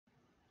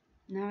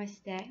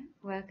Namaste,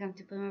 welcome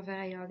to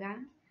Primavera Yoga.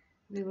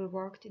 We will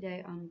work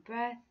today on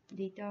breath,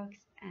 detox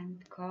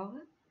and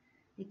core.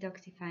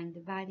 Detoxifying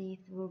the body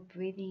through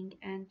breathing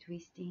and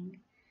twisting.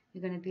 We're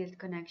going to build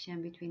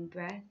connection between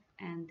breath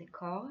and the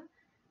core,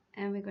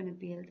 and we're going to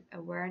build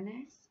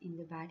awareness in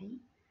the body.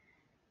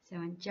 So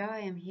enjoy.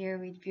 I'm here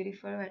with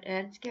beautiful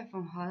Renske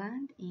from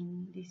Holland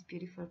in this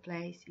beautiful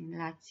place in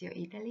Lazio,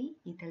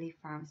 Italy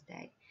Farms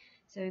Day.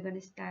 So we're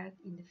going to start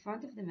in the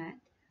front of the mat,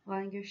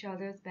 rolling your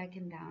shoulders back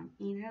and down.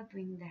 Inhale,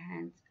 bring the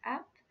hands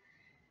up,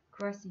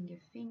 crossing your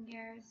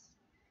fingers,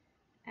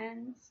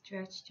 and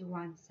stretch to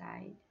one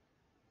side.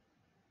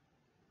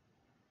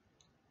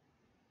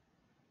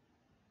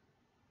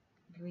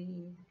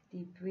 Breathe,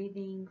 deep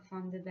breathing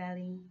from the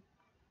belly.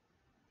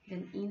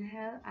 Then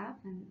inhale up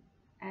and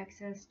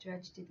exhale,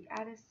 stretch to the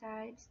other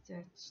side,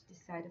 stretch the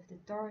side of the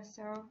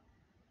torso.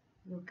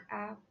 Look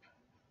up,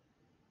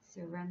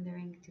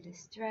 surrendering to the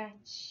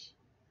stretch.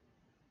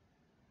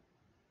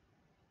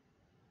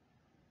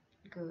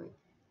 Good.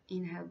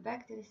 Inhale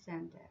back to the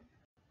center.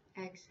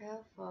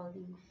 Exhale,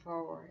 folding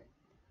forward.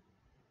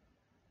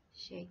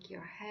 Shake your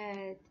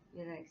head,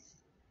 relax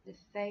the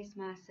face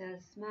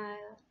muscles,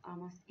 smile,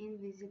 almost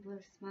invisible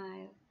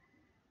smile.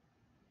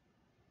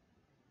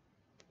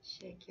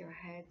 Shake your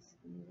heads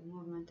in the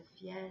movement of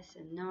yes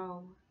and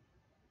no.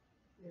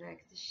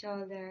 Relax the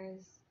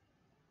shoulders.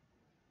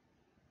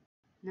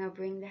 Now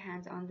bring the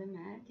hands on the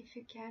mat if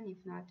you can,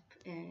 if not,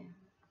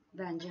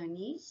 bend your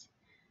knees.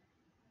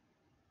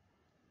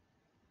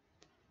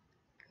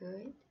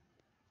 Good.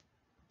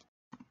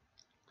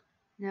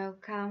 Now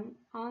come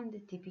on the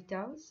tippy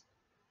toes.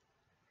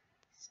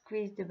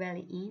 Squeeze the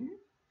belly in.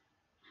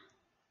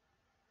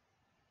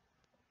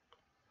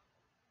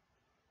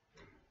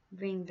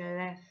 Bring the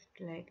left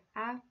leg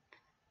up.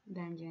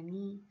 Bend your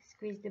knee.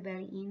 Squeeze the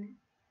belly in.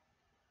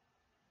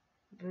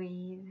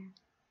 Breathe.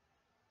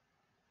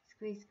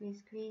 Squeeze, squeeze,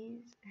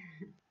 squeeze.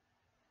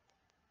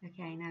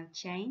 Okay, now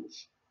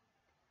change.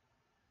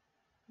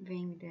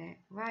 Bring the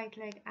right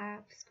leg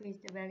up. Squeeze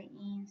the belly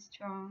in.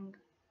 Strong.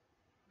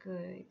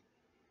 Good.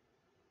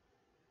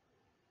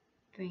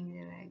 Bring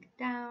the leg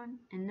down,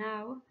 and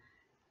now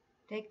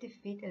take the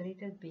feet a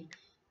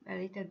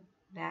little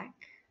back,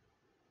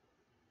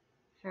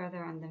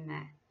 further on the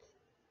mat,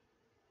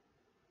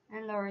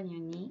 and lower your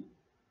knee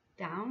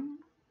down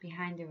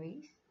behind the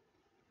wrist,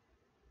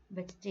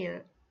 but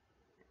still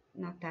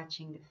not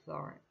touching the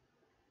floor.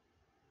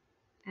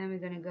 And we're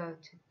going to go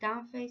to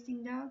down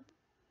facing dog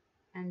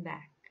and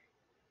back,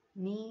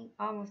 knee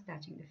almost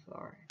touching the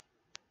floor.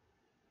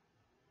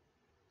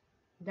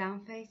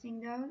 Down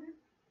facing dog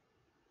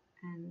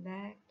and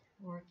back,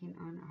 working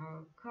on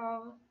our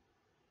core.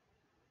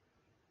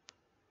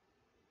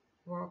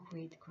 Work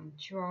with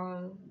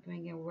control,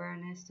 bring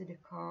awareness to the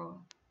core.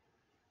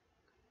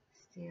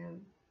 Still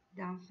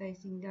down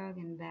facing dog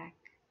and back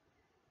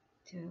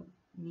to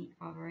knee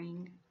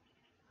hovering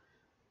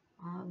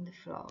on the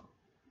floor.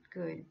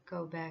 Good.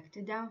 Go back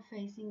to down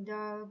facing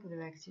dog,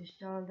 relax your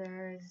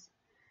shoulders.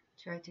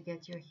 Try to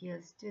get your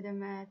heels to the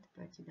mat,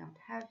 but you don't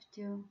have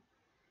to.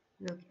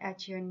 Look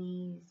at your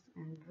knees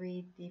and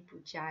breathe deep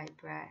Ujjayi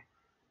breath.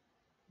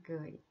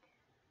 Good.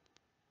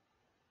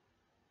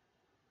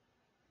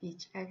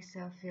 Each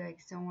exhale, feel like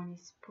someone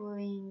is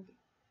pulling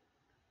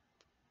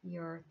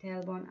your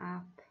tailbone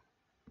up.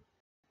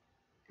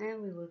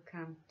 And we will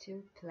come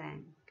to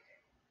plank.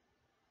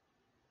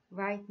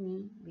 Right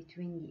knee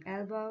between the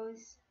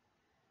elbows.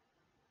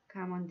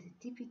 Come on the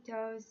tippy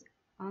toes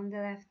on the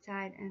left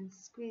side and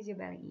squeeze your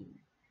belly in.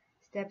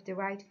 Step the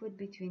right foot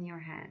between your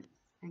hands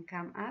and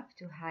come up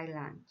to high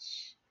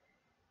lunge.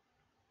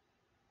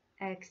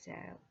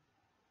 Exhale.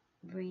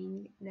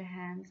 Bring the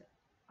hands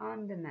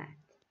on the mat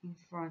in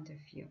front of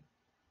you.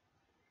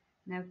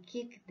 Now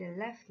kick the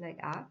left leg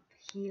up,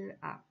 heel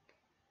up.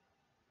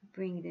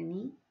 Bring the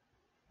knee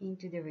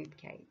into the rib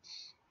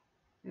cage.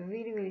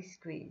 Really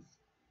squeeze.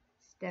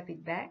 Step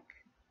it back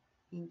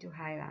into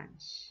high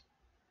lunge.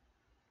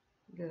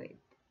 Good.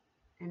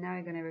 And now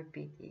we're going to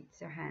repeat it.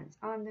 So hands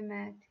on the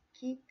mat,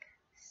 kick,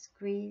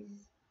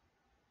 squeeze,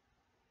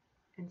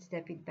 and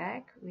step it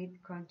back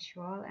with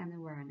control and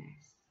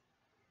awareness.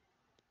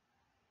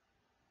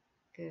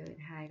 Good.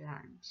 High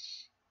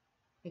lunge.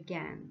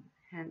 Again,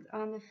 hands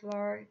on the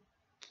floor,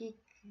 kick,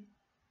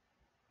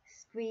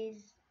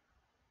 squeeze,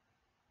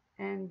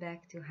 and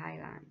back to high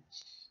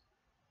lunge.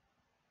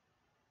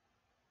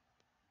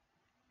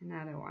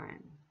 Another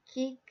one.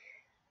 Kick,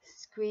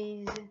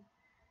 squeeze,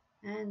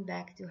 and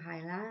back to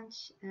high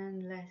lunge.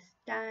 And last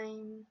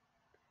time.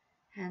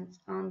 Hands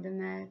on the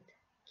mat.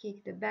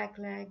 Kick the back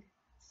leg.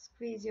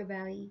 Squeeze your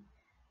belly.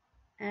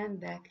 And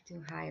back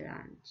to high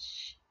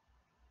lunge.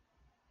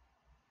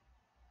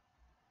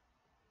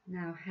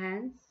 Now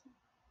hands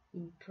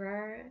in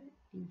prayer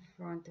in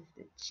front of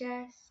the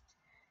chest.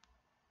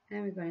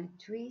 And we're going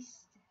to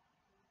twist.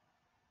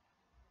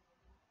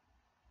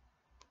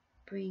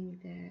 Bring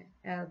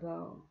the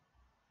elbow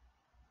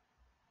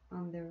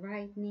on the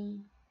right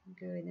knee.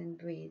 Good, and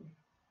breathe.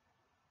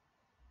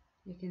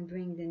 You can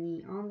bring the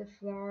knee on the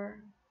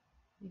floor,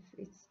 If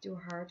it's too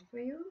hard for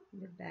you,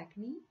 the back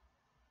knee,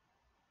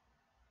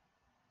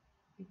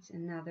 it's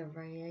another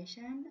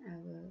variation. I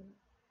will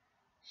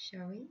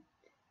show it.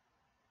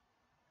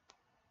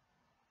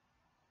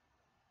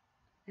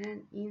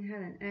 And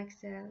inhale and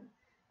exhale.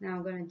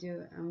 Now I'm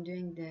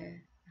doing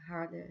the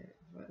harder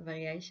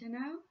variation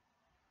now.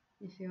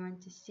 If you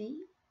want to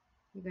see,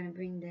 you're going to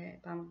bring the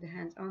palm of the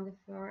hands on the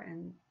floor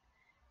and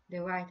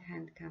the right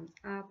hand comes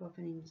up,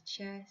 opening the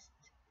chest.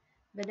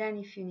 But then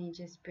if you need,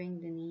 just bring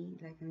the knee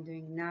like I'm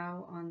doing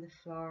now on the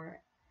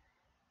floor.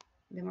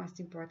 The most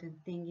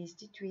important thing is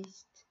to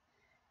twist.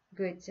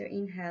 Good, so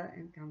inhale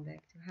and come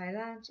back to high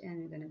lunge, and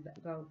we're going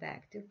to go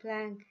back to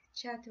plank,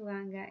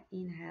 chaturanga.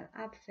 Inhale,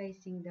 up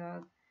facing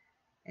dog.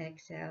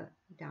 Exhale,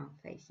 down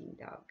facing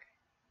dog.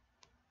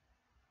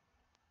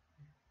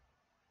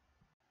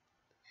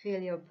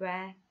 Feel your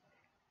breath.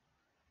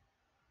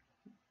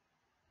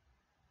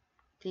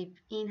 Deep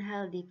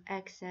inhale, deep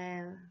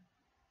exhale.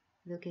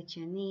 Look at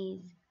your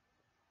knees.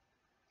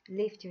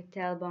 Lift your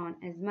tailbone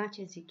as much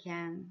as you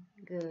can.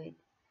 Good.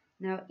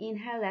 Now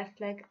inhale, left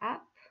leg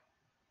up.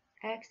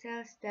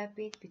 Exhale, step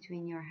it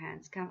between your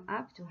hands. Come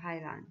up to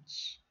high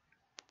lunge.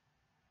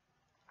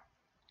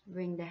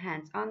 Bring the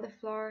hands on the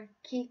floor.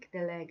 Kick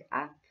the leg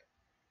up.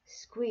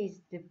 Squeeze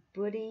the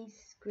booty.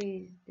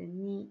 Squeeze the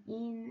knee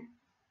in.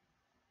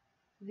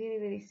 Really,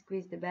 really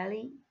squeeze the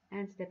belly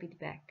and step it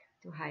back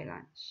to high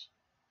lunge.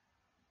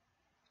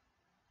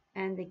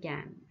 And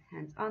again,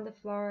 hands on the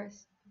floor,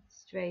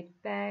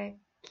 straight back,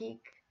 kick,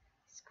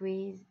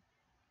 squeeze,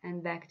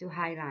 and back to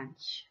high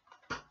lunge.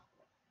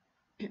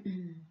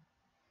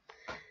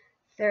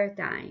 Third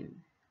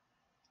time,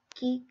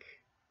 kick,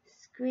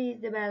 squeeze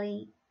the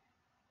belly,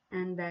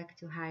 and back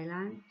to high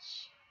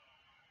lunge.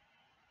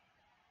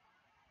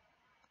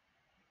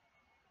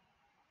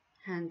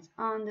 Hands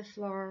on the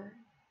floor,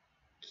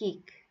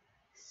 kick,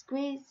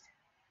 squeeze,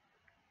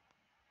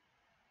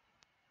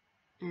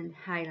 and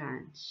high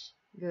lunge.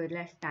 Good,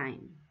 last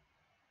time.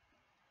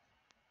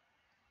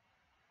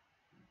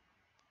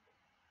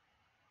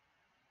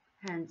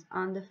 Hands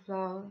on the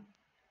floor,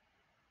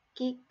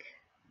 kick,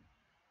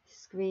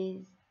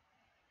 squeeze,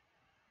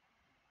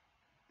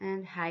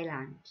 and high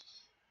lunge.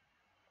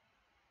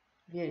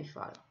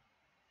 Beautiful.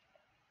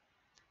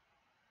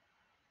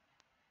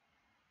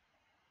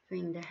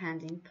 Bring the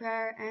hands in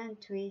prayer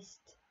and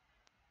twist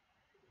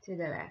to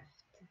the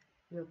left.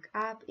 Look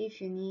up.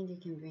 If you need, you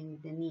can bring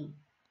the knee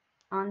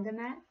on the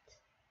mat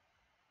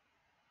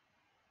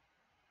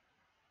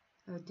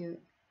or do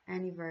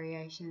any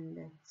variation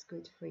that's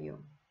good for you.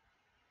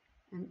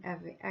 And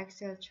every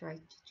exhale, try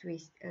to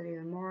twist a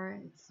little more.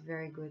 It's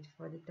very good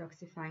for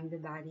detoxifying the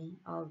body,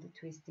 all the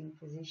twisting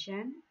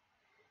position.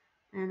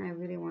 And I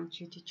really want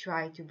you to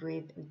try to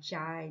breathe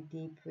Ujjayi,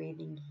 deep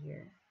breathing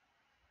here.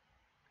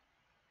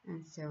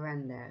 And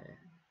surrender.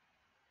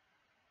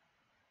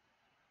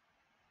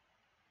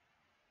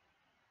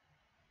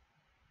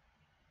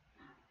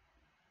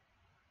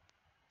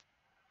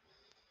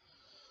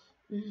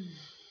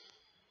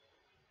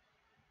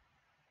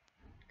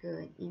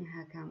 Good.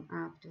 Inhale, come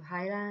up to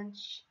high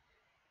lunge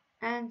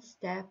and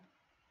step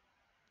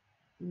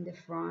in the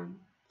front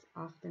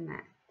of the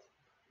mat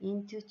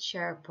into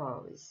chair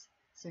pose.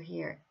 So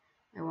here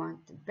I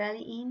want the belly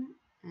in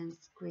and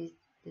squeeze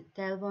the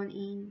tailbone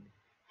in.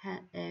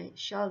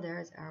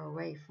 Shoulders are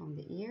away from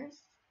the ears.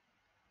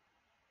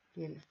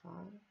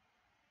 Beautiful.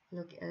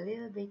 Look a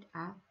little bit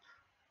up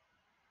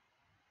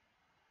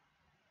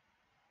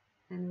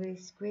and really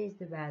squeeze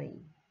the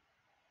belly.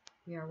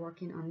 We are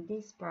working on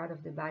this part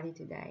of the body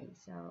today,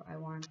 so I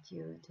want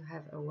you to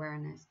have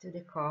awareness to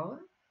the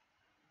core.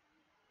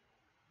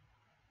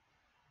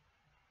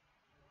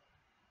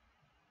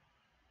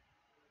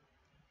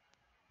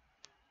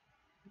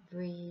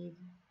 Breathe,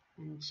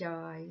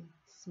 enjoy,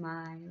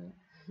 smile.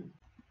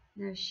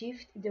 Now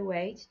shift the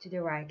weight to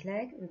the right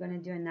leg. We're going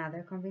to do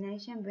another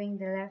combination. Bring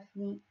the left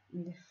knee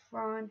in the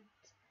front.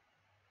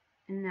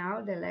 And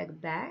now the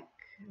leg back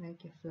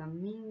like a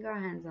flamingo,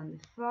 hands on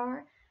the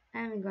floor.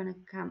 And we're going to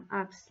come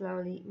up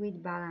slowly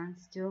with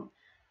balance to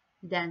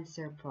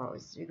dancer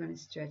pose. We're going to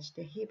stretch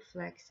the hip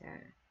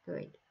flexor.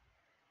 Good.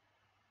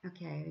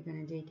 Okay, we're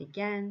going to do it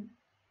again.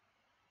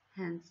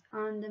 Hands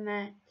on the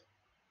mat.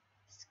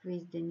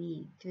 Squeeze the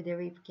knee to the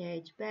rib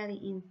cage,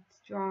 belly in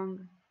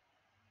strong.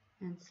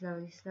 And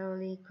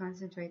slowly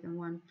concentrate on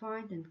one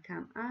point and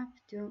come up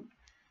to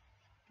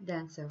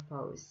dancer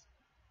pose.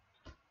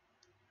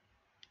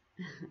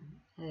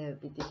 A little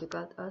bit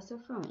difficult also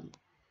for me.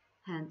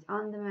 Hands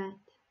on the mat,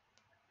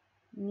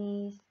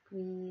 knees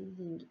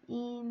squeezing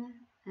in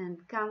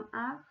and come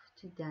up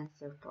to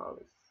dancer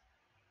pose.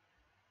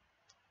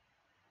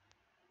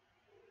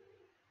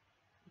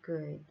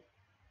 Good.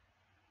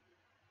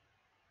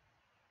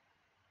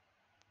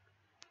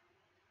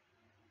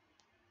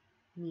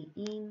 Knee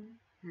in,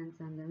 hands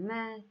on the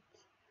mat,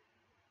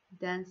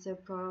 dancer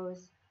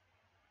pose.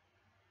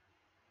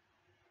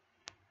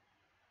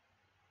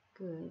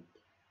 Good.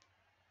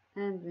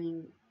 And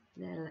bring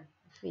the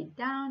feet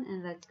down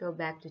and let's go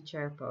back to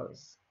chair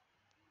pose.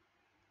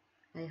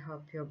 I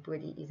hope your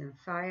body is on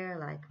fire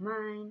like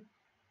mine.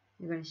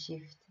 You're going to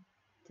shift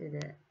to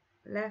the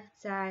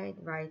left side,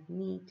 right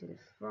knee to the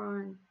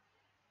front,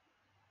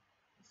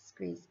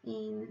 squeeze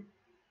in,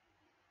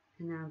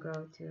 and now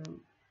go to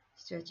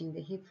stretching the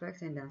hip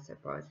flex and dancer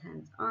pose.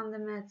 Hands on the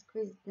mat,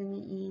 squeeze the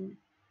knee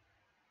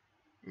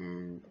in,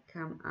 and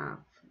come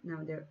up.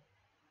 Now the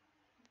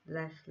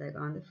left leg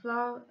on the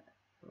floor,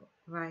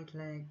 right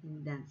leg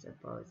in dancer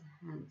pose.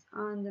 Hands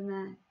on the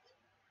mat,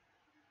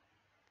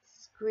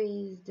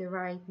 squeeze the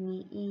right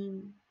knee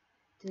in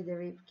to the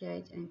rib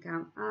cage and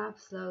come up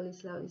slowly,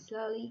 slowly,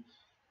 slowly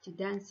to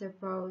dancer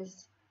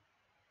pose.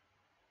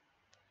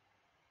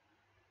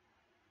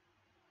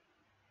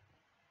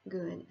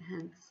 Good.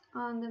 Hands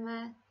on the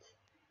mat,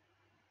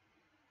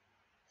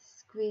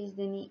 squeeze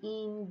the knee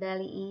in,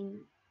 belly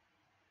in,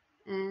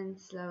 and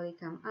slowly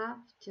come up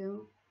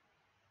to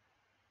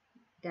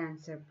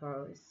dancer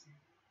pose.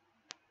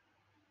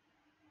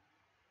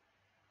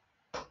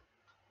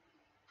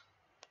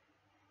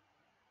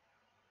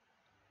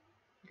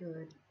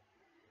 Good.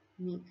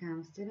 Knee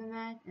comes to the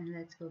mat, and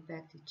let's go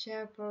back to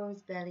chair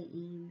pose, belly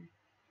in.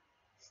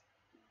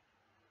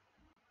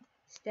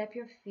 Step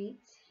your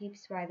feet,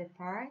 hips wide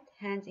apart,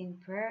 hands in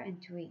prayer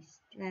and twist.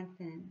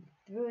 Lengthen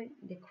through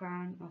the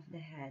crown of the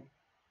head.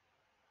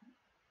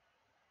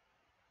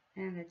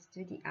 And let's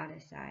do the other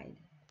side.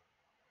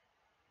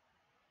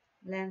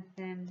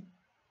 Lengthen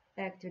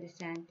back to the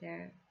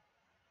center.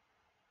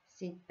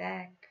 Sit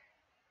back.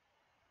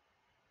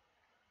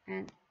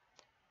 And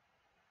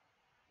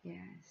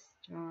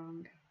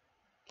strong.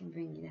 You can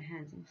bring the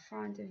hands in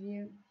front of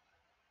you.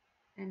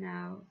 And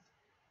now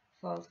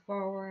fold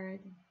forward.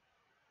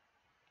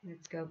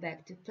 Let's go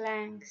back to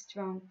plank,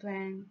 strong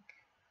plank.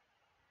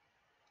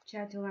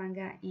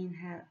 Chaturanga,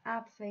 inhale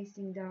up,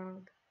 facing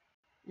dog.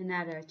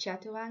 Another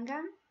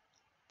chaturanga.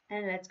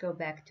 And let's go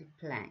back to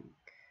plank.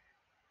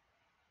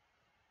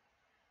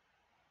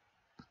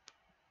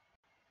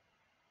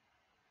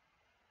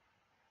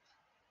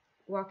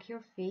 Walk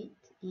your feet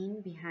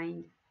in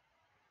behind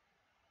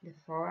the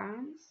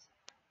forearms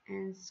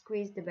and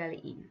squeeze the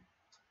belly in.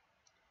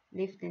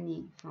 Lift the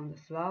knee from the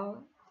floor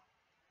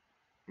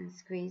and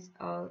squeeze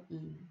all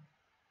in.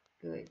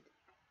 Good.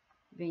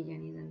 Bring your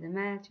knees on the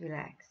mat,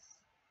 relax.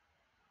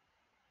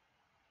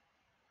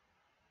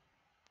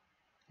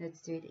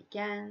 Let's do it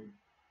again.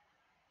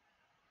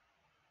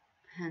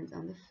 Hands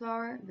on the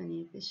floor,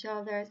 beneath the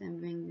shoulders, and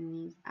bring the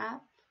knees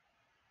up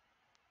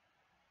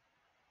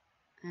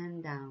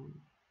and down.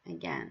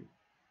 Again.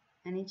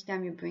 And each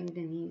time you bring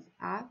the knees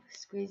up,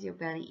 squeeze your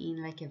belly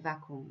in like a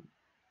vacuum.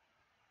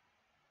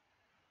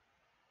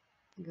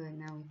 Good.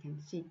 Now we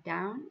can sit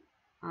down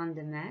on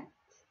the mat.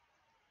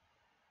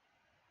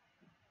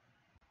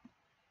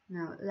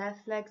 Now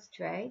left leg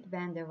straight,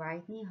 bend the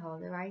right knee,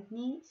 hold the right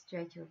knee,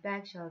 stretch your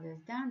back, shoulders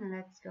down, and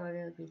let's go a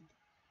little bit.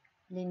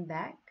 Lean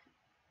back,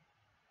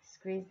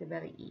 squeeze the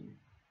belly in.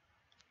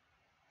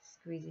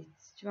 Squeeze it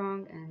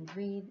strong and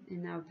breathe.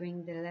 And now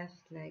bring the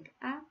left leg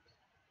up,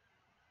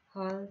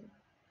 hold.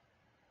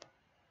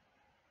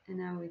 And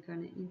now we're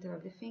going to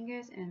interlock the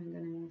fingers and we're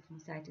going to move from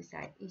side to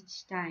side.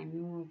 Each time you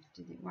move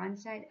to the one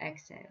side,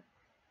 exhale.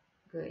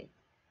 Good.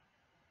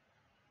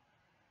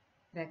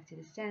 Back to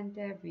the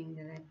center, bring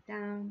the leg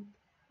down,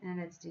 and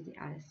let's do the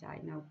other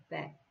side. Now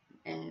back,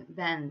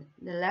 bend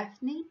the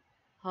left knee,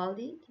 hold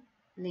it,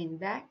 lean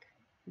back,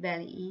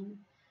 belly in,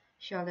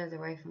 shoulders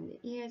away from the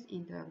ears,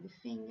 interlock the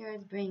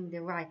fingers, bring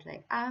the right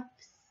leg up,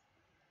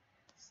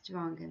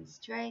 strong and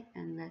straight,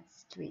 and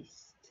let's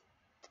twist.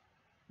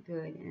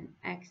 Good, and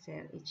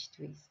exhale each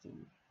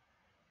twisting.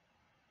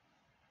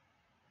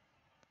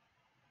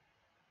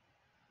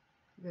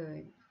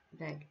 Good.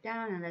 Back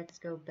down, and let's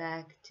go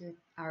back to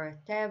our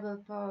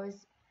table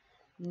pose.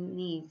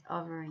 Knees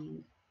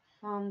hovering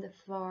from the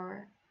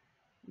floor,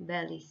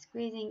 belly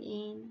squeezing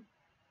in,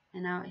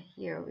 and now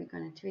here we're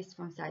going to twist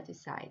from side to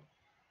side.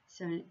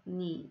 So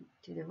knee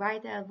to the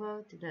right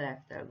elbow, to the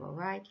left elbow,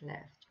 right,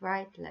 left,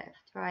 right,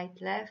 left, right,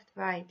 left,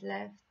 right,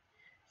 left.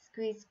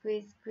 Squeeze,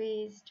 squeeze,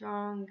 squeeze,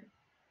 strong.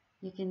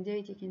 You can do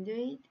it, you can do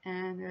it,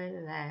 and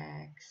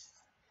relax.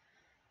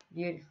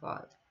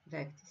 Beautiful.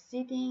 Back to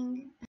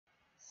sitting.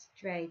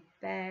 Straight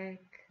back,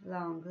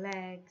 long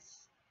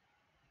legs,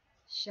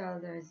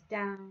 shoulders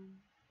down,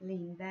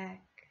 lean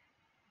back.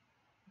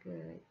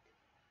 Good.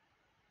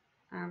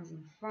 Arms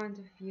in front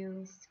of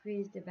you,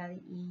 squeeze the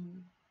belly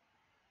in,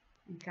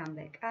 and come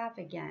back up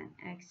again.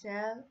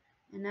 Exhale,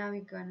 and now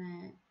we're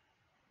gonna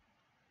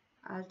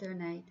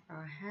alternate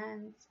our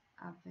hands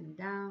up and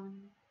down.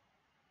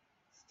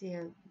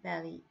 Still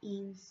belly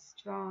in,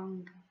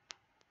 strong.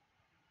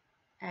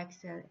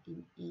 Exhale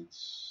in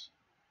each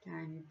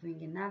time you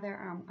bring another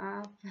arm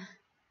up.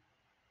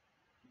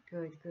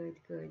 Good, good,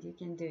 good. You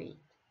can do it.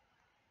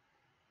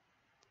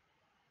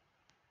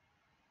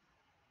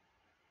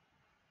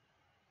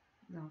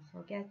 Don't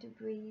forget to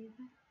breathe.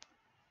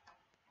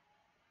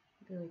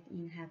 Good.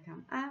 Inhale,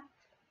 come up.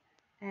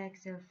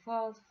 Exhale,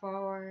 fold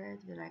forward.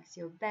 Relax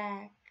your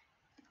back.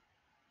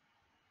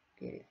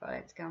 Beautiful.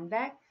 Let's come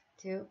back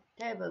to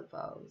table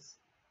pose.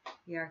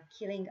 We are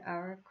killing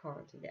our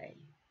core today.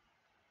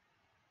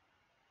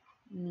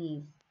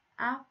 Knees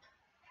up,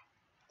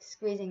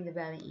 squeezing the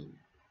belly in.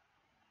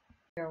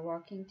 We are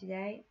working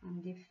today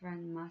on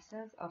different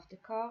muscles of the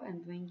core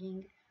and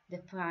bringing the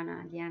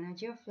prana, the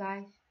energy of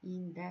life,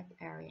 in that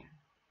area.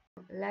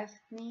 Left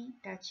knee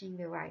touching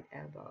the right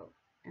elbow,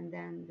 and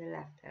then the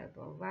left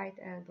elbow, right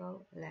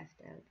elbow, left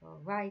elbow,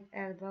 right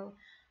elbow,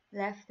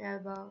 left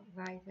elbow,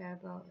 right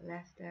elbow,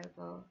 left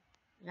elbow,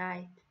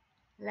 right,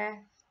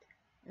 left,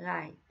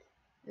 right,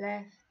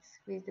 left,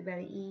 squeeze the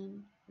belly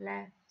in,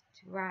 left,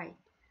 right,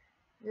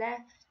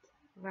 left,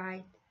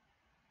 right,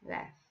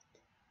 left,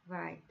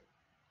 right,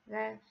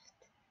 left.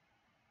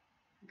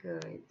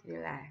 Good,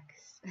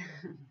 relax.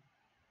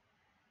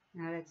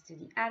 Now let's do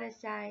the other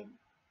side.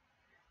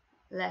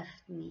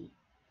 Left knee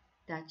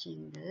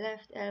touching the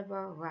left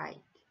elbow,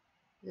 right,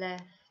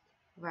 left,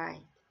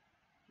 right,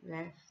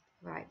 left,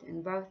 right,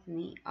 and both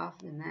knee off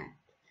the mat.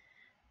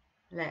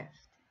 Left,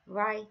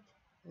 right,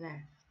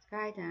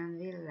 and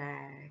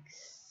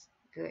relax.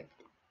 Good.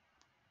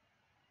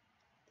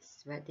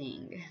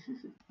 Sweating.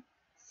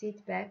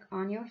 Sit back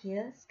on your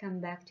heels, come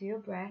back to your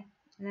breath,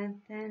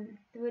 lengthen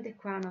through the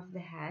crown of the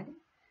head.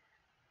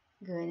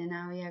 Good, and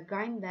now we are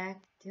going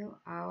back to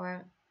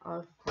our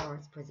all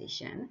fours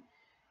position.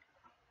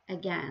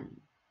 Again,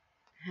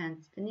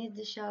 hands beneath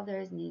the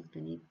shoulders, knees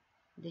beneath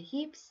the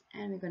hips,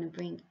 and we're going to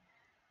bring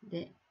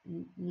the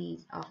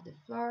knees off the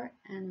floor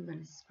and we're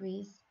going to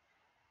squeeze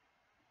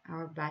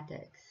our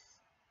buttocks.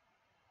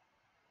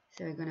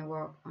 So we're going to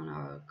work on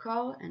our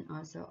core and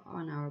also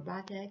on our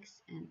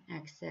buttocks, and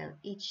exhale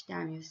each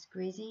time you're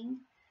squeezing.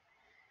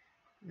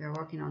 We're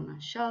working on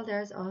our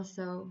shoulders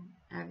also.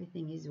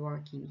 Everything is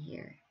working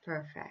here.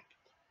 Perfect.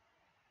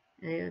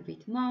 A little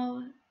bit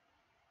more.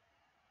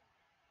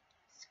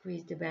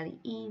 Squeeze the belly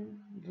in,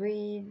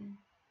 breathe.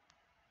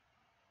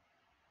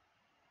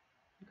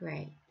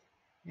 Great.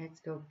 Let's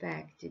go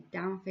back to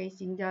down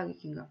facing dog. You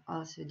can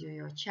also do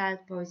your child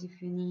pose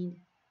if you need.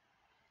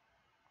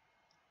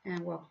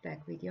 And walk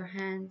back with your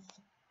hands.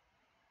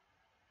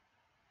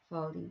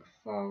 Folding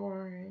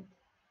forward.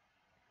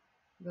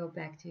 Go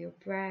back to your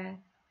breath.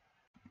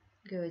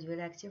 Good.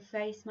 Relax your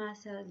face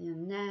muscles, your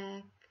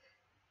neck.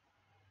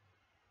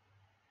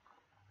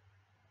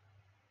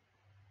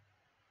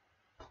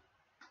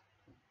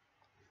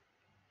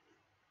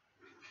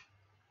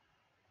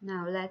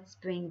 Now let's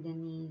bring the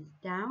knees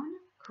down,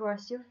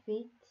 cross your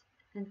feet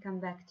and come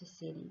back to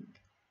sitting.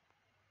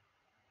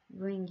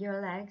 Bring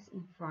your legs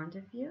in front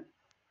of you.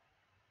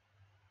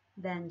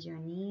 Bend your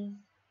knees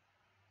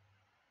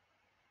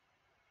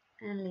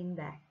and lean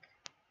back.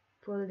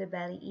 Pull the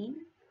belly in,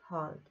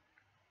 hold.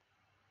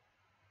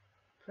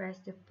 Press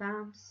the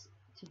palms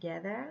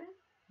together,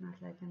 not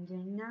like I'm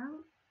doing now,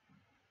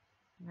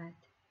 but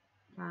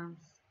palms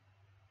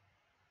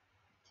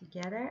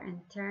together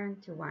and turn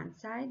to one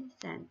side,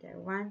 center,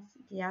 once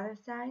the other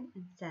side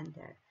and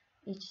center.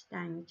 Each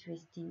time you're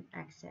twisting,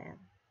 exhale.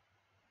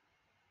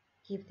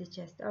 Keep the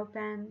chest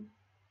open.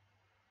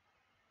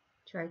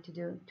 Try to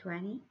do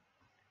 20.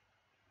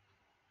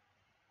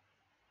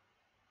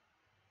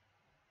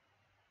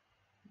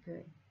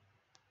 Good.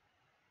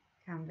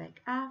 Come back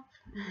up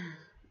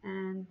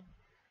and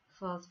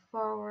fold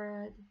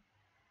forward.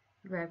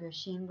 Grab your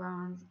shin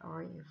bones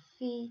or your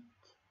feet.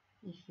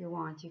 If you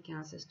want, you can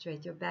also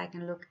straighten your back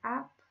and look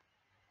up.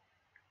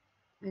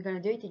 We're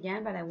going to do it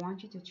again, but I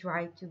want you to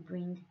try to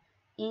bring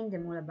in the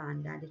Mula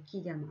Bandha, the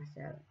Kegel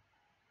muscle.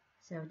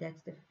 So that's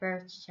the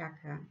first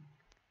chakra.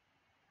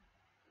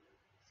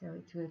 So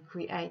it will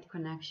create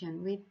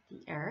connection with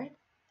the earth.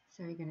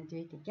 So you're going to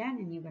do it again,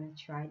 and you're going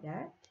to try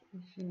that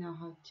if you know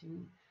how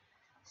to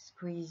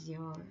squeeze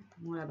your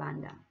Mula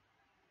Bandha.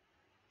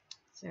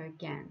 So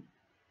again,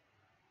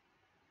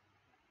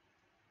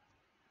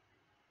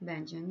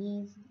 bend your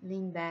knees,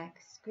 lean back,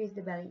 squeeze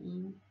the belly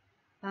in,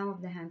 palm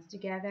of the hands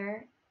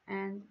together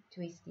and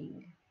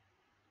twisting.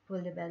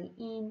 Pull the belly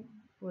in,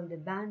 pull the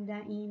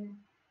bandha in.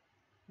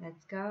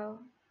 Let's go.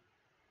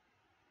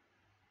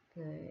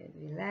 Good,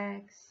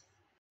 relax.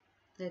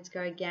 Let's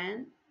go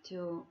again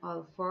to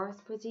all fours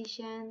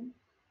position.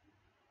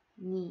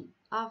 Knee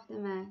off the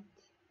mat,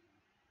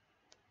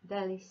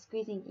 belly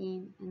squeezing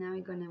in, and now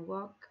we're gonna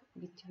walk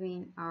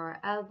between our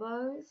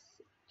elbows.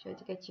 Try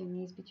to get your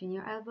knees between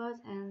your elbows,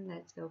 and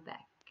let's go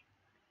back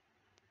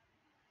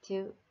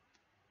to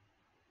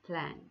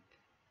plank.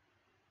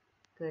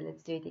 Good,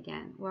 let's do it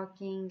again.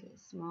 Walking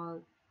small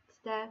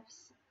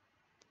steps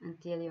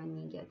until your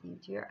knee getting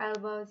to your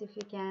elbows if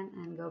you can,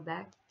 and go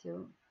back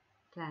to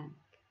plank.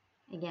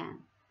 Again,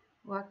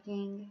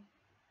 walking,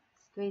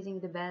 squeezing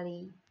the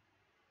belly,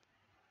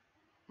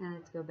 and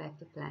let's go back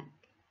to plank.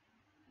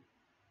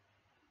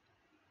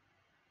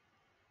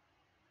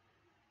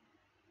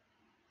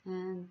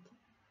 And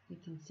you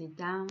can sit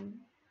down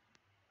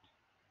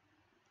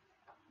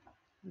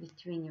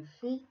between your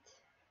feet.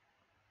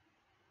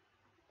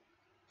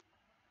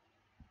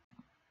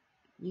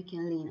 You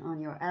can lean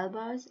on your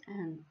elbows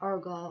or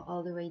go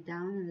all the way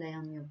down and lay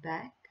on your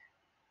back.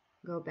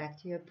 Go back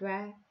to your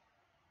breath.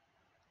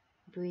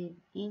 Breathe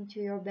into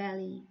your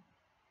belly.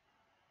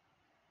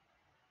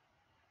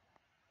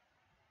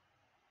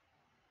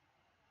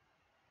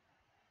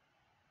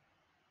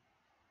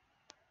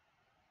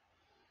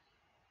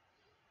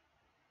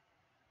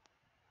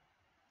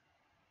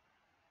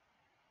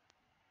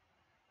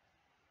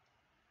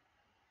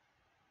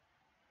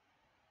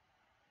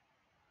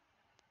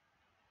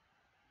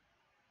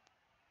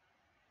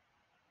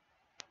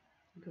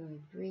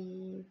 Good,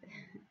 breathe.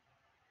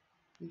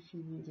 If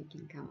you need, you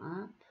can come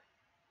up.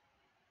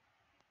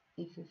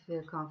 If you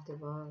feel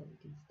comfortable, you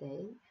can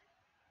stay.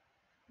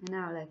 And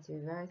now let's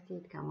reverse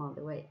it, come all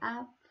the way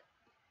up.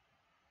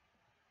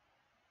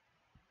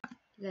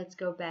 Let's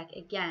go back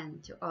again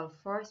to all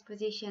fours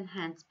position,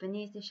 hands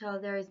beneath the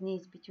shoulders,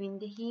 knees between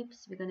the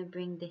hips. We're going to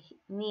bring the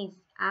knees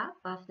up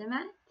off the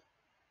mat,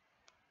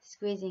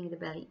 squeezing the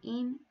belly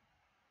in.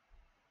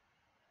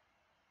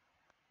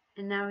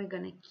 And now we're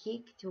going to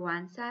kick to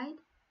one side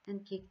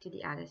and kick to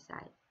the other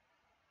side.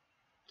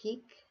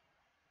 Kick,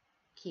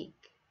 kick,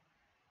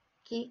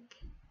 kick,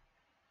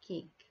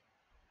 kick,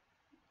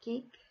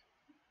 kick,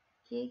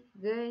 kick,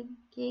 good,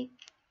 kick,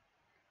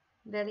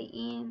 belly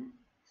in,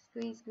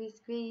 squeeze, squeeze,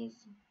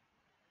 squeeze.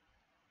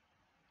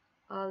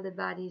 All the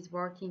body is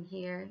working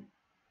here.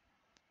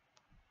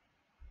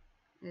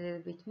 A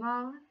little bit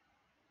more.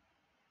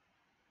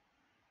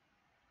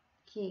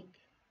 Kick,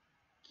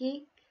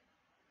 kick,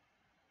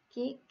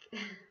 kick,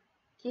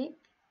 kick.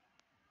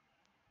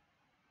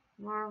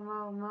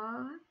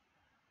 More.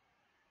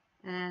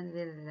 And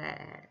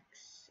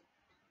relax.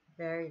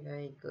 Very,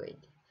 very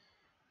good.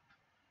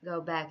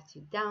 Go back to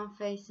down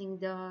facing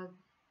dog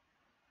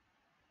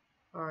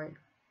or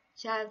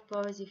child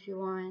pose if you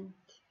want.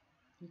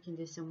 You can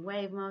do some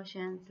wave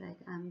motions like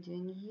I'm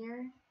doing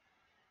here,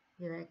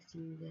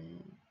 relaxing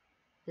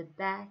the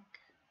back.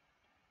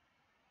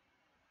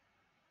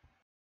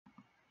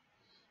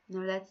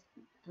 Now let's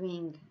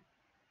bring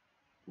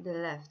the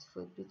left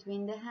foot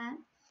between the hands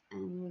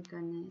and we're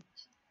gonna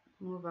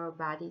move our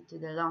body to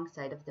the long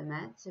side of the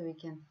mat so we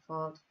can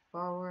fold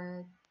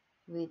forward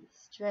with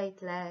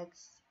straight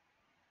legs.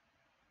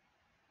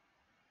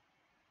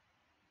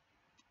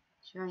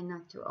 Try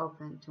not to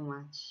open too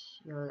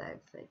much your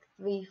legs, like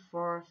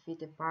 3-4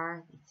 feet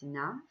apart, it's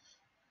enough.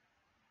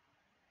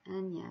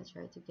 And yeah,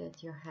 try to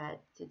get your head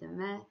to the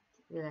mat,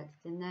 relax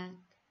the neck.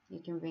 You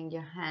can bring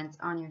your hands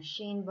on your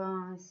shin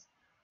bones,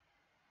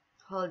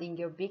 holding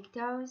your big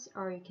toes,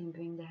 or you can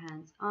bring the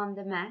hands on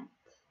the mat.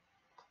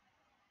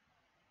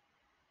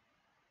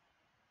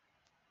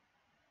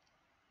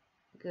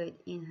 Good,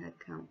 inhale,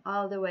 come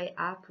all the way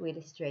up with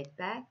a straight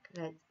back.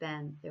 Let's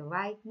bend the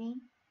right knee.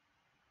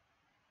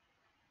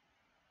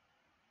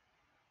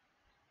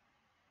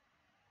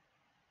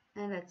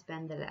 And let's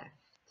bend the left.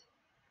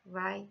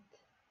 Right,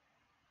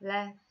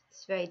 left,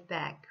 straight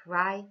back.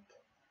 Right,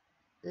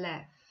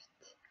 left,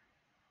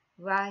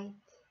 right,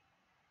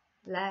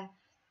 left,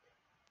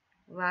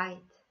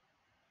 right,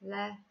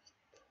 left,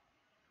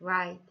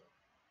 right,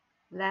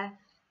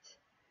 left,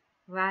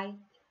 right,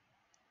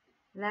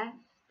 left,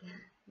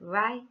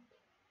 right,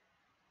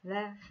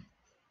 left,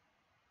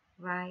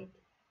 right,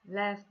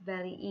 left,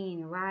 belly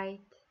in,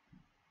 right,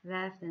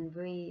 left, and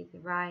breathe,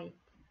 right,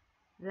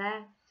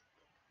 left,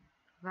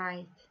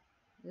 right,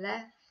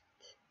 left.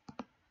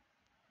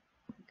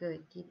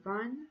 Good, keep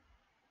on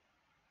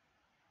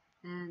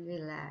and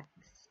relax.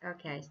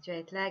 Okay,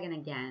 straight leg, and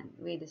again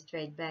with a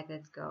straight back,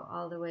 let's go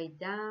all the way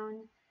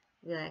down.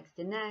 Relax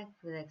the neck,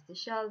 relax the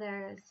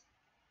shoulders.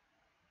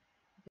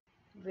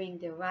 Bring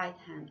the right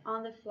hand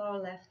on the floor,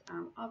 left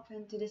arm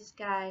open to the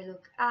sky,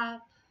 look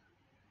up,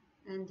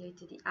 and do it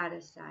to the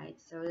other side.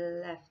 So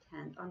the left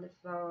hand on the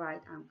floor,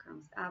 right arm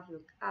comes up,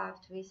 look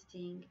up,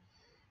 twisting,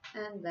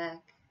 and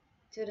back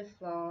to the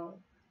floor.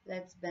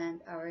 Let's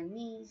bend our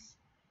knees.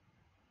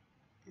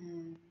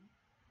 And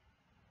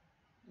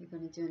we're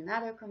going to do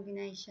another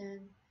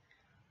combination.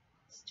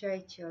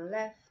 Straight your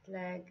left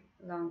leg,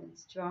 long and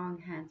strong,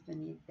 hands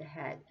beneath the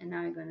head. And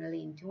now we're going to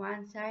lean to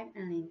one side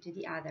and lean to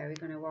the other.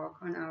 We're going to work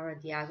on our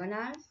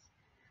diagonals.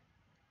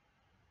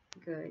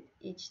 Good.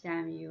 Each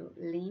time you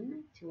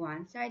lean to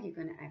one side, you're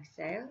going to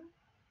exhale.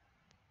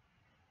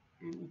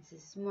 And it's a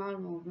small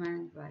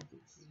movement, but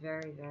it's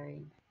very,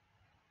 very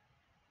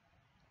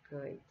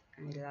good.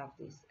 I love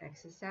this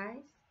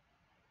exercise.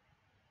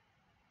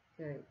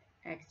 Good.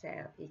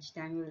 Exhale each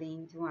time you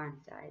lean to one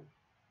side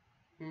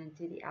and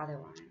to the other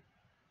one.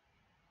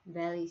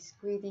 Belly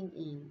squeezing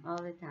in all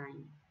the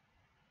time.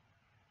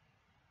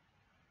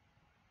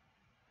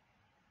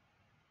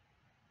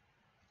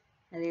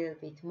 A little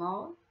bit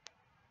more.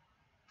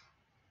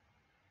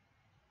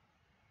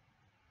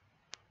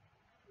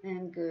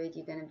 And good,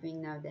 you're going to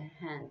bring now the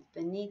hands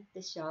beneath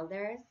the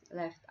shoulders,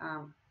 left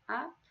arm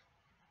up,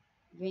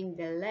 bring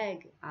the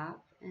leg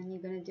up, and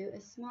you're going to do a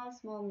small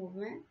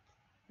movement.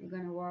 You're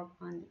going to work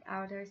on the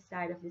outer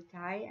side of the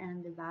thigh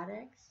and the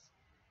buttocks.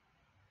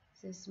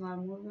 So small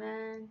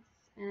movements,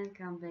 and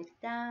come back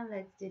down.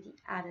 Let's do the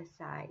other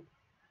side.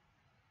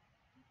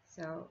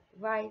 So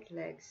right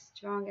leg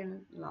strong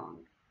and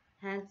long,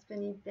 hands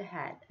beneath the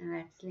head, and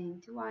let's lean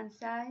to one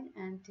side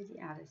and to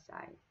the other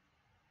side.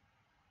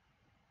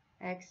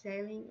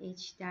 Exhaling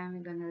each time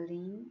we're going to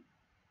lean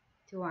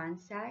to one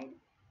side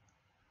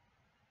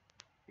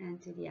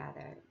and to the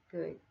other.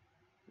 Good.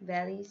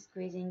 Belly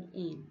squeezing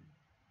in.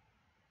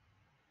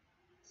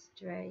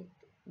 Straight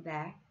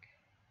back.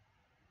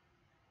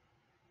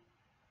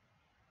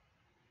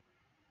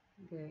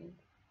 Good.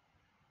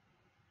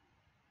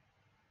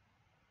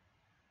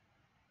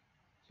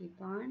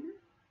 Keep on.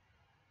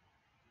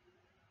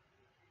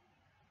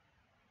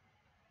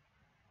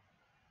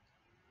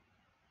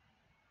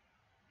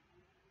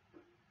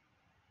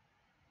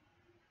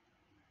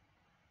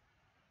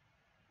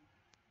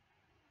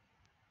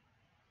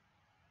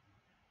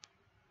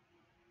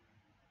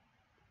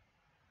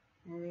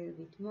 A little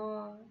bit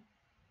more.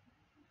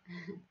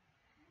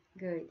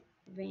 Good.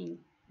 Bring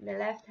the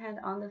left hand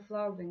on the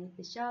floor beneath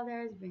the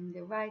shoulders. Bring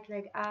the right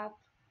leg up.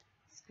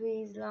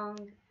 Squeeze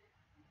long.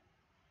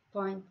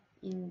 Point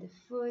in the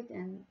foot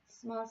and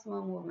small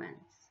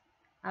movements.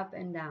 Up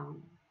and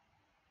down.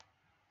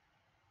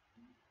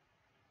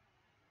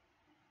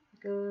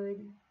 Good.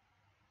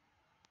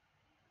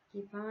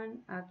 Keep on.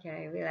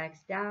 Okay, relax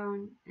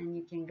down and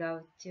you can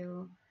go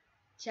to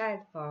child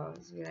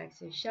pose.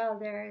 Relax your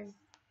shoulders.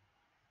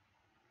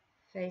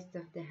 Face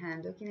of the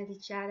hand looking at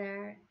each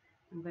other.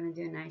 I'm going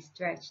to do a nice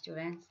stretch to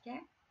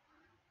landscape.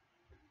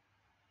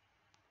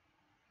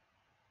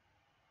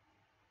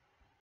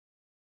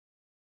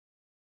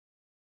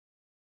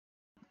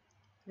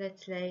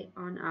 Let's lay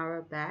on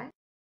our back.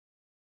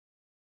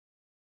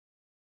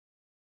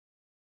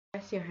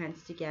 Press your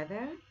hands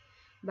together.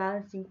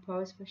 Balancing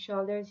pose for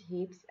shoulders,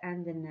 hips,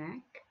 and the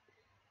neck.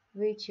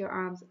 Reach your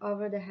arms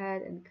over the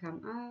head and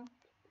come up.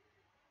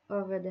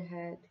 Over the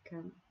head,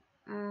 come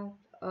up.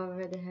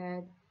 Over the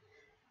head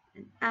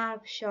and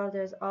up.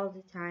 Shoulders all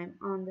the time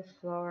on the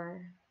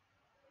floor.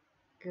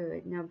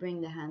 Good. Now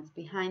bring the hands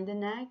behind the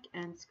neck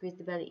and squeeze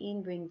the belly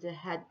in. Bring the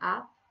head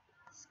up.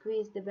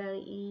 Squeeze the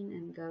belly in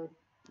and go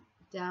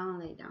down,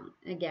 lay down.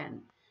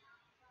 Again.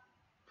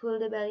 Pull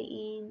the belly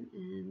in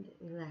and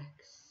relax.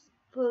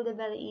 Pull the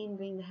belly in,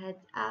 bring the head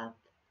up.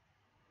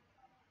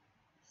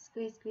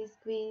 Squeeze, squeeze,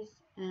 squeeze,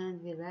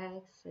 and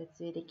relax. Let's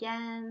do it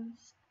again.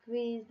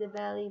 Squeeze the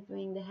belly,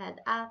 bring the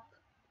head up.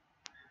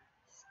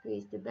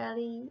 Squeeze the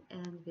belly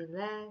and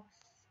relax.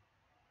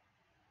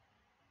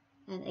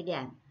 And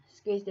again,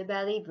 squeeze the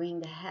belly, bring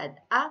the head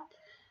up.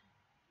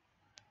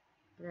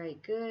 Very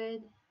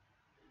good.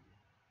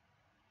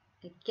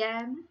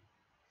 Again,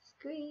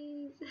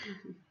 squeeze.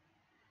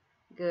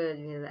 Good,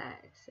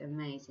 relax,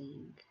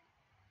 amazing.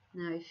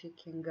 Now if you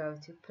can go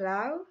to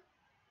plow,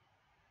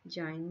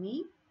 join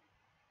me.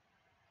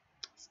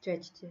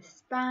 Stretch the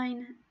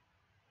spine.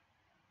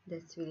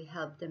 That's really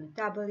help the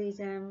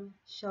metabolism.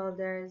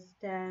 Shoulders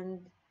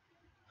stand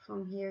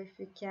from here if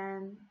you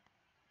can.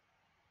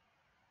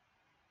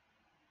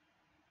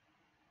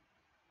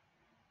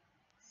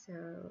 So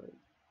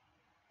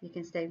you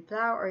can stay in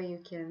plow or you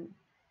can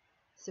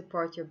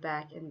support your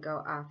back and go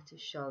up to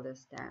shoulder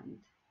stand.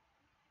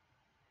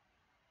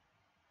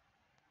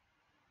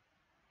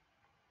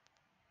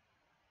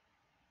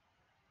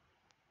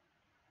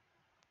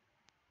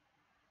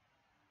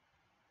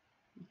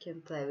 You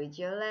can play with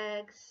your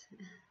legs.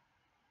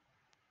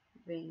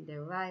 Bring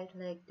the right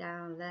leg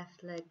down,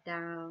 left leg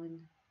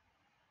down.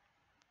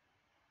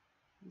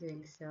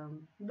 Doing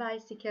some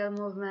bicycle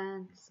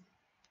movements.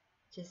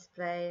 Just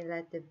play,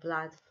 let the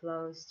blood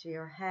flows to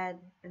your head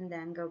and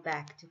then go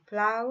back to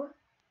plow.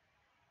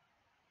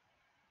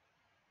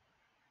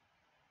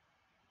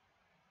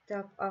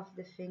 Top of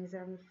the fingers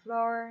on the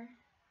floor.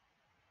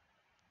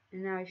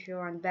 And now if you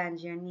want, bend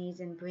your knees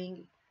and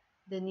bring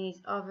the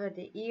knees over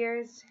the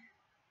ears.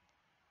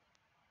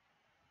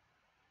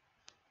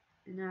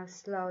 And now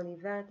slowly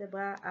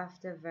vertebra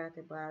after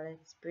vertebra.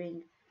 Let's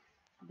bring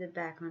the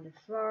back on the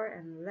floor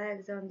and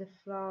legs on the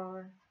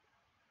floor.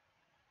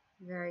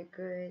 Very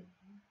good.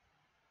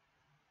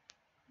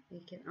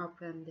 You can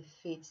open the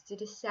feet to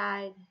the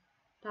side.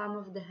 Palm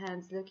of the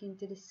hands looking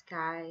to the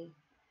sky.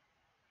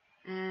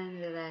 And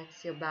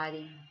relax your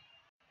body.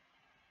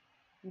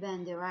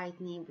 Bend the right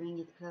knee, bring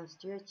it close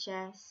to your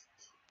chest.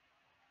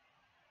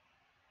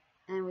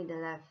 And with the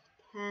left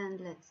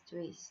hand, let's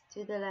twist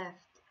to the left.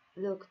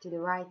 Look to the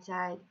right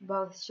side,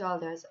 both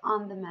shoulders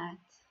on the mat.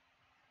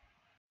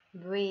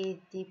 Breathe,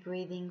 deep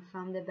breathing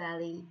from the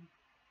belly.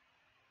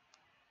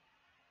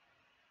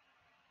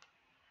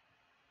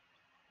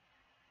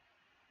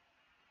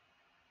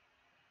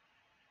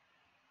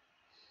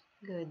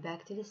 Good,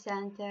 back to the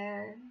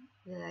center.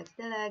 Relax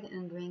the leg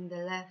and bring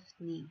the left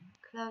knee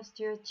close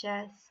to your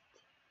chest.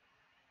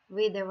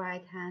 With the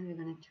right hand,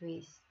 we're going to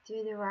twist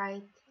to the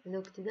right,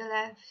 look to the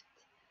left.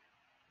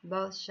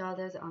 Both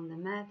shoulders on the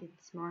mat.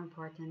 It's more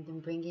important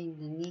than bringing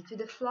the knee to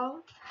the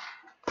floor.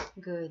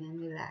 Good, and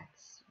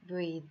relax.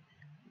 Breathe,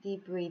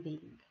 deep breathing.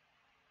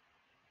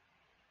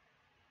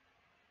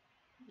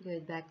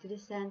 Good, back to the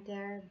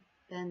center.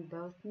 Bend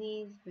both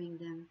knees, bring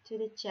them to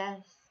the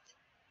chest.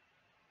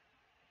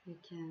 You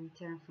can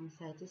turn from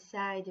side to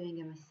side, doing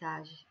a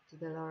massage to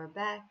the lower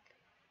back.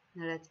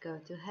 Now let's go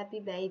to happy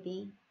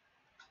baby.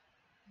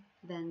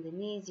 Bend the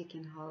knees, you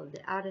can hold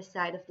the outer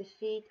side of the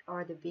feet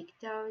or the big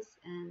toes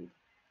and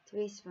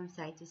twist from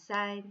side to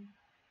side.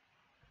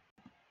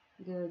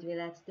 Good,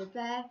 relax the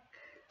back.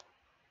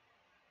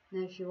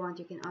 Now if you want,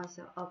 you can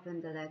also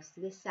open the legs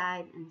to the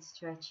side and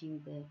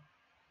stretching the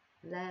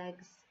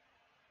legs.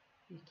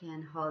 You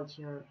can hold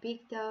your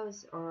big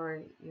toes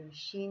or your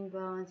shin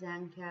bones,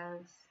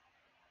 ankles.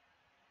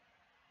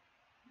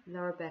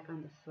 Lower back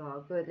on the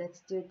floor. Good,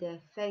 let's do the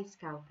face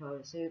cow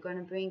pose. So you're going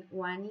to bring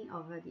one knee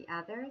over the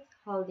other,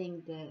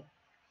 holding the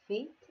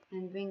feet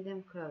and bring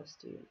them close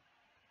to you.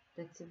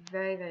 That's a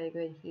very, very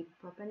good hip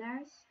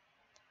openers.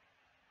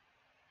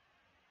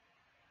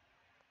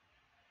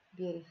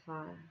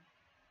 Beautiful.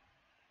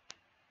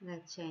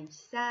 Let's change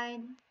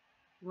side,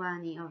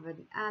 one knee over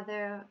the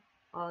other,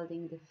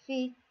 holding the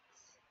feet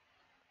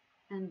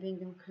and bring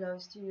them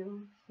close to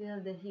you. Feel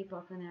the hip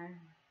opener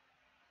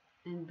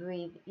and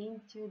breathe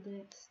into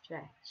the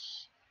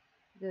stretch.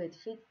 Good,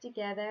 feet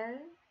together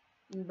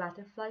in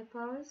butterfly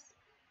pose.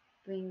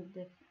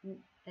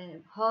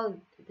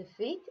 Hold the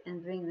feet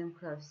and bring them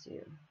close to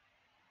you.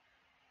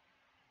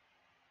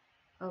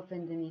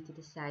 Open the knee to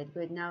the side.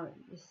 Good, now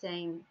the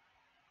same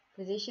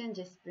position,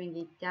 just bring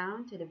it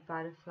down to the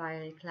butterfly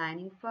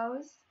reclining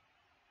pose.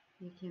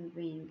 You can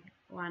bring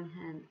one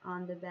hand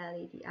on the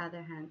belly, the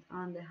other hand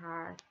on the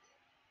heart,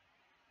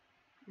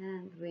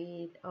 and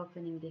breathe,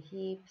 opening the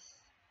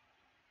hips.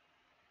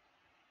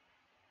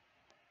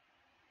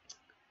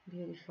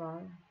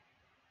 Beautiful.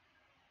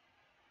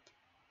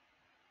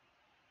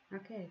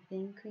 Okay, I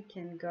think we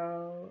can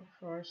go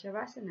for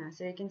Shavasana.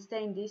 So you can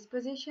stay in this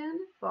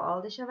position for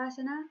all the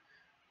Shavasana,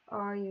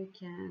 or you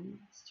can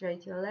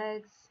straighten your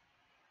legs,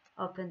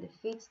 open the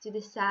feet to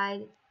the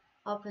side,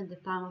 open the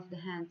palm of the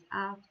hands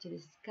up to the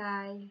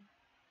sky,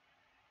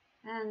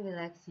 and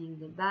relaxing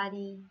the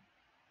body.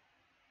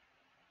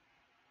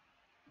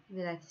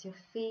 Relax your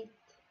feet,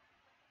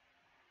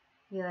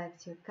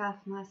 relax your calf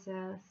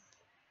muscles,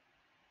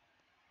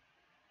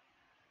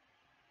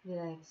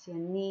 relax your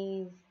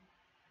knees,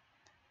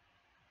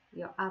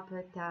 your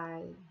upper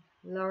thigh,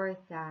 lower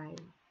thigh,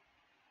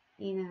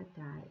 inner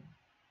thigh.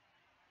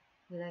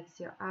 Relax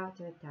your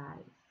outer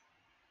thighs.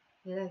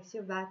 Relax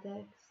your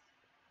buttocks,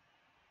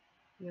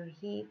 your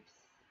hips.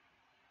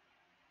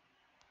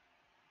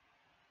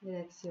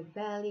 Relax your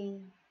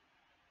belly,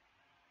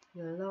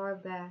 your lower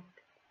back,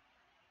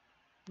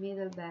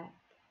 middle back.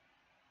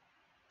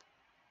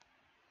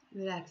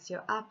 Relax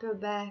your upper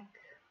back,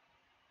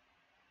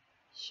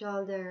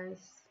 shoulders,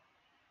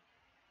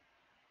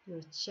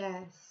 your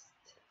chest.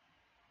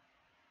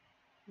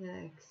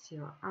 Relax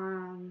your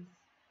arms,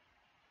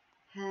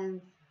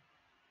 hands,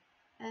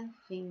 and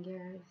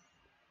fingers.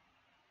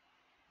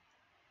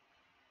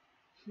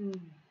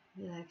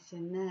 Relax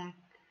your neck.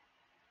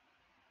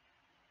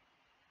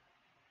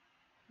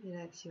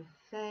 Relax your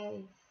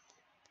face,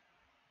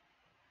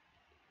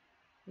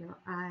 your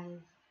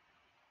eyes,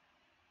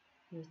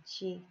 your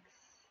cheeks,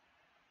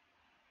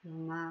 your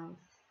mouth.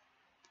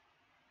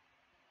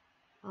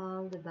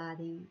 All the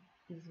body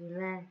is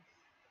relaxed,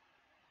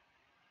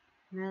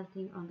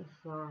 melting on the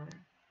floor,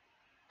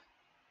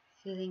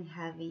 feeling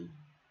heavy.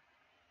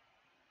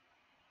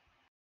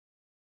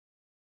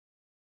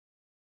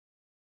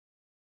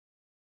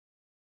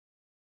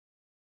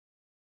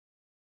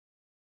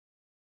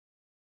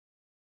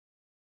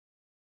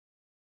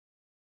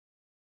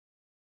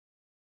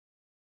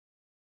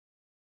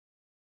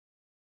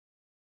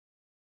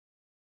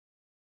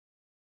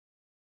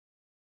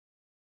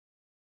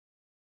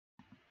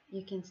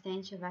 You can stay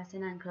in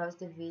Shavasana and close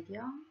the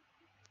video.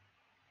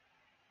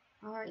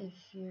 Or if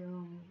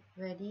you're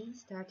ready,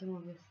 start to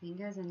move your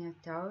fingers and your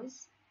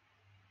toes.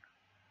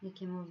 You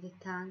can move the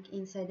tongue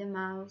inside the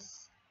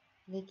mouth,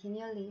 licking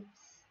your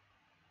lips,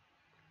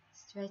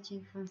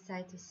 stretching from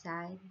side to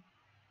side.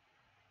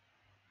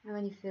 And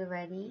when you feel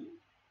ready,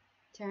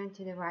 turn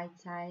to the right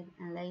side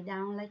and lay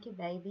down like a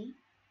baby.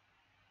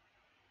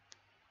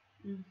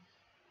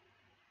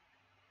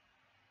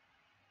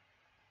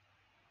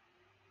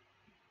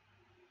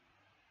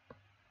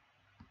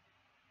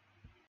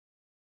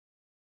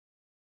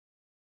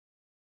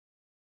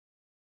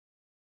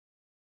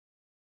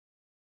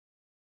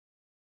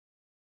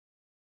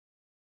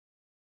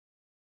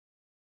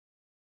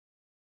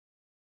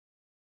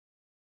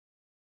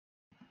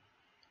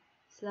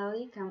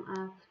 Slowly come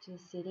up to a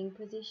sitting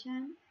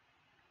position,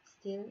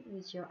 still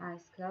with your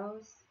eyes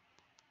closed.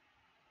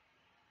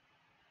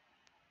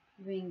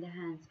 Bring the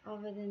hands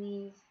over the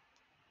knees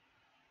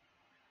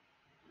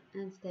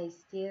and stay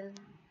still.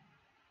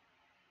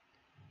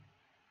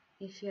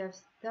 If you have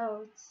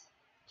thoughts,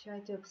 try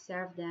to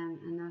observe them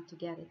and not to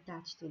get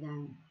attached to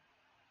them.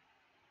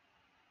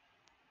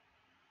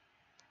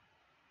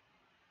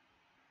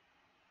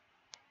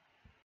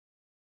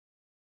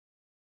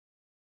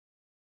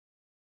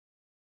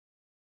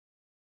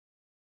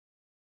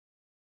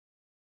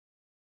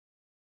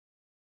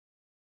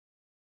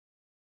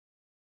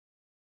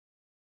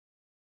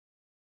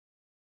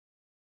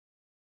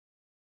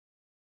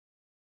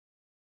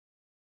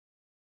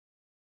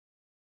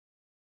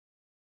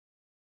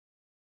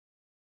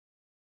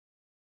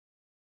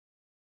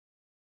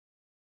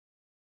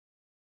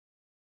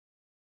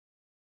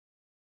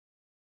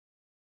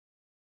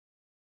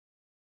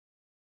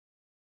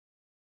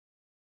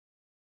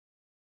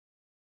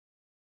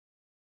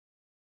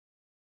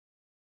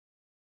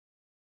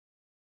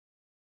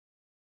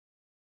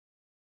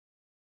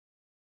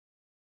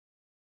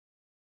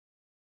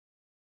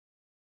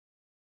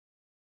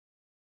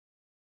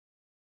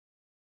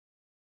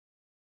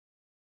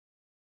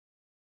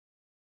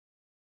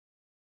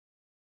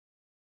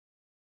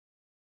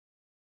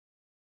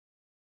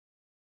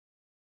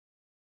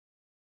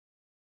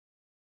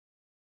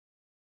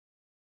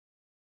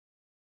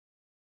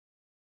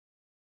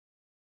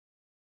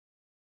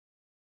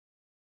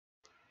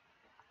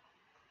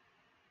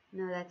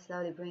 Now let's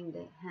slowly bring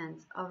the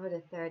hands over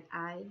the third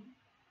eye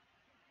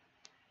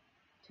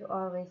to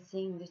always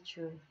seeing the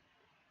truth.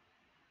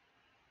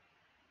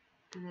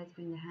 And let's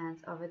bring the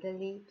hands over the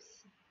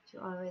lips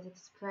to always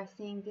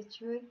expressing the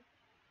truth.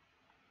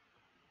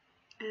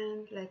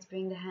 And let's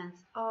bring the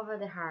hands over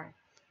the heart.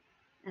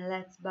 And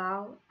let's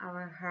bow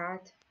our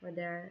heart for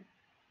their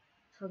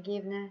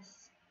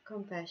forgiveness,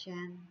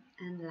 compassion,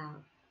 and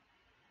love.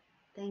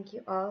 Thank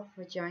you all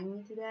for joining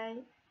me today.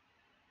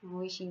 I'm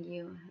wishing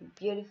you a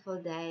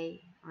beautiful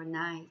day or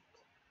night.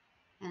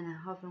 And I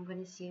hope I'm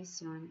going to see you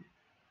soon.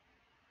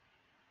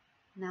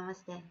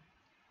 Namaste.